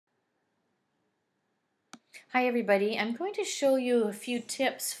Hi everybody, I'm going to show you a few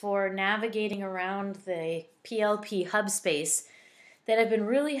tips for navigating around the PLP hub space that have been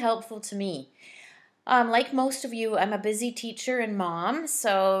really helpful to me. Like most of you, I'm a busy teacher and mom,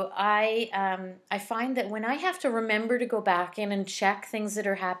 so I find that when I have to remember to go back in and check things that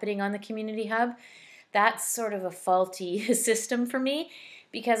are happening on the community hub, that's sort of a faulty system for me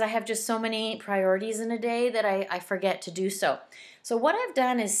because I have just so many priorities in a day that I forget to do so. So what I've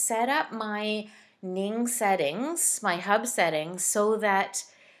done is set up my Ning settings, my hub settings, so that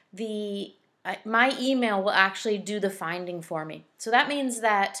my email will actually do the finding for me. So that means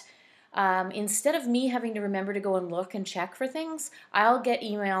that instead of me having to remember to go and look and check for things, I'll get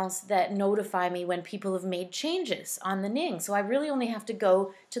emails that notify me when people have made changes on the Ning. So I really only have to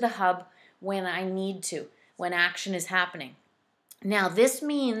go to the hub when I need to, when action is happening. Now this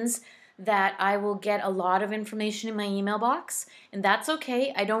means that I will get a lot of information in my email box, and that's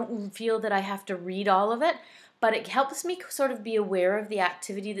okay. I don't feel that I have to read all of it, but it helps me sort of be aware of the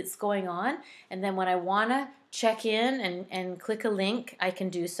activity that's going on, and then when I want to check in and click a link, I can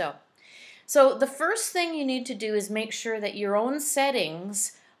do so. So the first thing you need to do is make sure that your own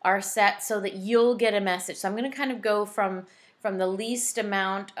settings are set so that you'll get a message. So I'm going to kind of go from the least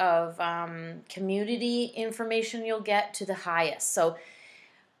amount of community information you'll get to the highest. So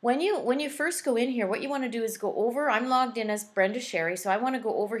when you first go in here, what you want to do is go over, I'm logged in as Brenda Sherry, so I want to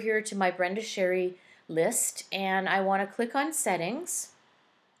go over here to my Brenda Sherry list, and I want to click on settings.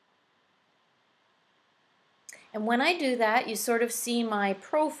 And when I do that, you sort of see my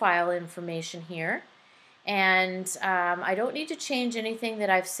profile information here. And I don't need to change anything that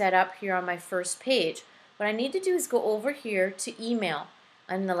I've set up here on my first page. What I need to do is go over here to email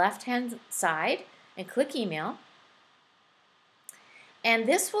on the left-hand side and click email. And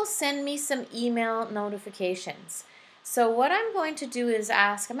this will send me some email notifications. So what I'm going to do is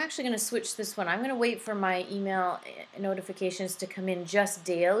I'm actually going to switch this one. I'm going to wait for my email notifications to come in just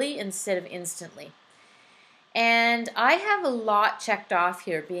daily instead of instantly. And I have a lot checked off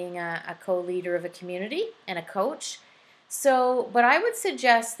here, being a co-leader of a community and a coach. But I would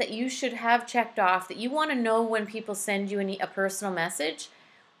suggest that you should have checked off that you want to know when people send you a personal message,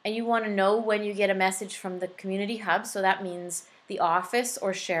 and you want to know when you get a message from the community hub. So that means the office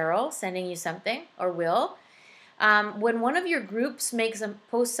or Cheryl sending you something, or Will. When one of your groups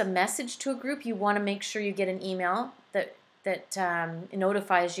posts a message to a group, you want to make sure you get an email that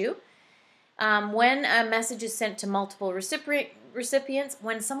notifies you. When a message is sent to multiple recipients,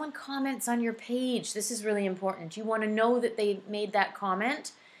 when someone comments on your page, this is really important. You want to know that they made that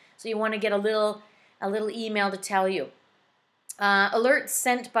comment, so you want to get a little email to tell you. Alerts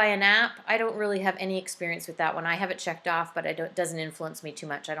sent by an app, I don't really have any experience with that one. I have it checked off, but it doesn't influence me too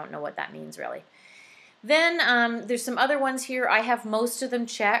much. I don't know what that means really. Then there's some other ones here. I have most of them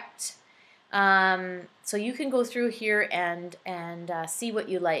checked. So you can go through here and see what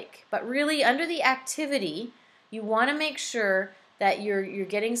you like. But really, under the activity, you want to make sure that you're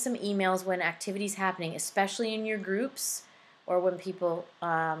getting some emails when activity's happening, especially in your groups or when people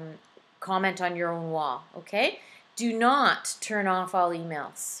comment on your own wall. Okay? Do not turn off all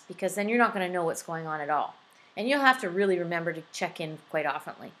emails, because then you're not going to know what's going on at all. And you'll have to really remember to check in quite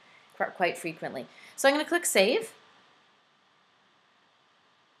frequently. So I'm going to click Save.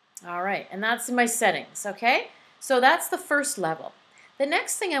 All right, and that's my settings, okay? So that's the first level. The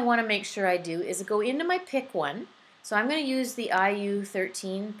next thing I want to make sure I do is go into my pick one. So I'm going to use the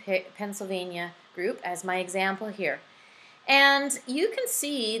IU13 Pennsylvania group as my example here. And you can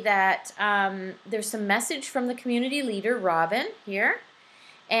see that there's some message from the community leader, Robin, here,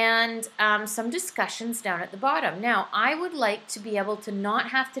 and some discussions down at the bottom. Now, I would like to be able to not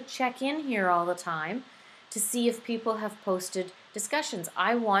have to check in here all the time to see if people have posted discussions.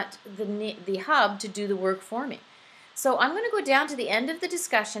 I want the hub to do the work for me. So I'm going to go down to the end of the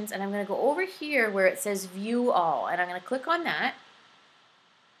discussions, and I'm going to go over here where it says View All, and I'm going to click on that.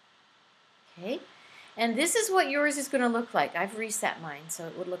 Okay. And this is what yours is going to look like. I've reset mine so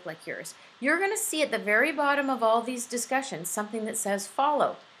it would look like yours. You're going to see at the very bottom of all these discussions something that says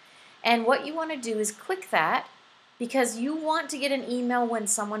Follow. And what you want to do is click that, because you want to get an email when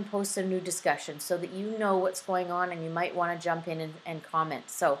someone posts a new discussion so that you know what's going on and you might want to jump in and comment.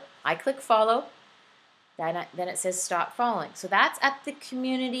 So I click Follow. Then it says Stop Following. So that's at the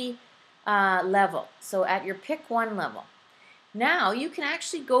community level. So at your pick one level. Now you can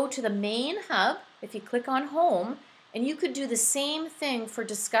actually go to the main hub if you click on Home, and you could do the same thing for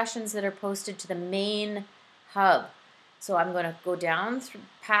discussions that are posted to the main hub. So I'm going to go down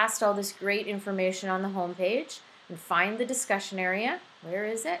past all this great information on the home page and find the discussion area. Where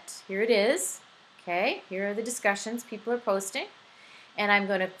is it? Here it is. Okay, here are the discussions people are posting. And I'm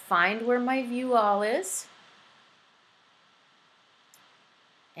going to find where my View All is.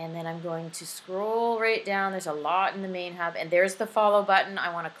 And then I'm going to scroll right down. There's a lot in the main hub, and there's the follow button.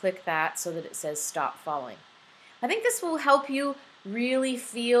 I want to click that so that it says stop following. I think this will help you really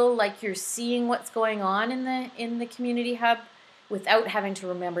feel like you're seeing what's going on in the community hub without having to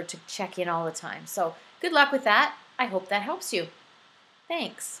remember to check in all the time. So good luck with that. I hope that helps you.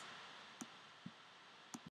 Thanks.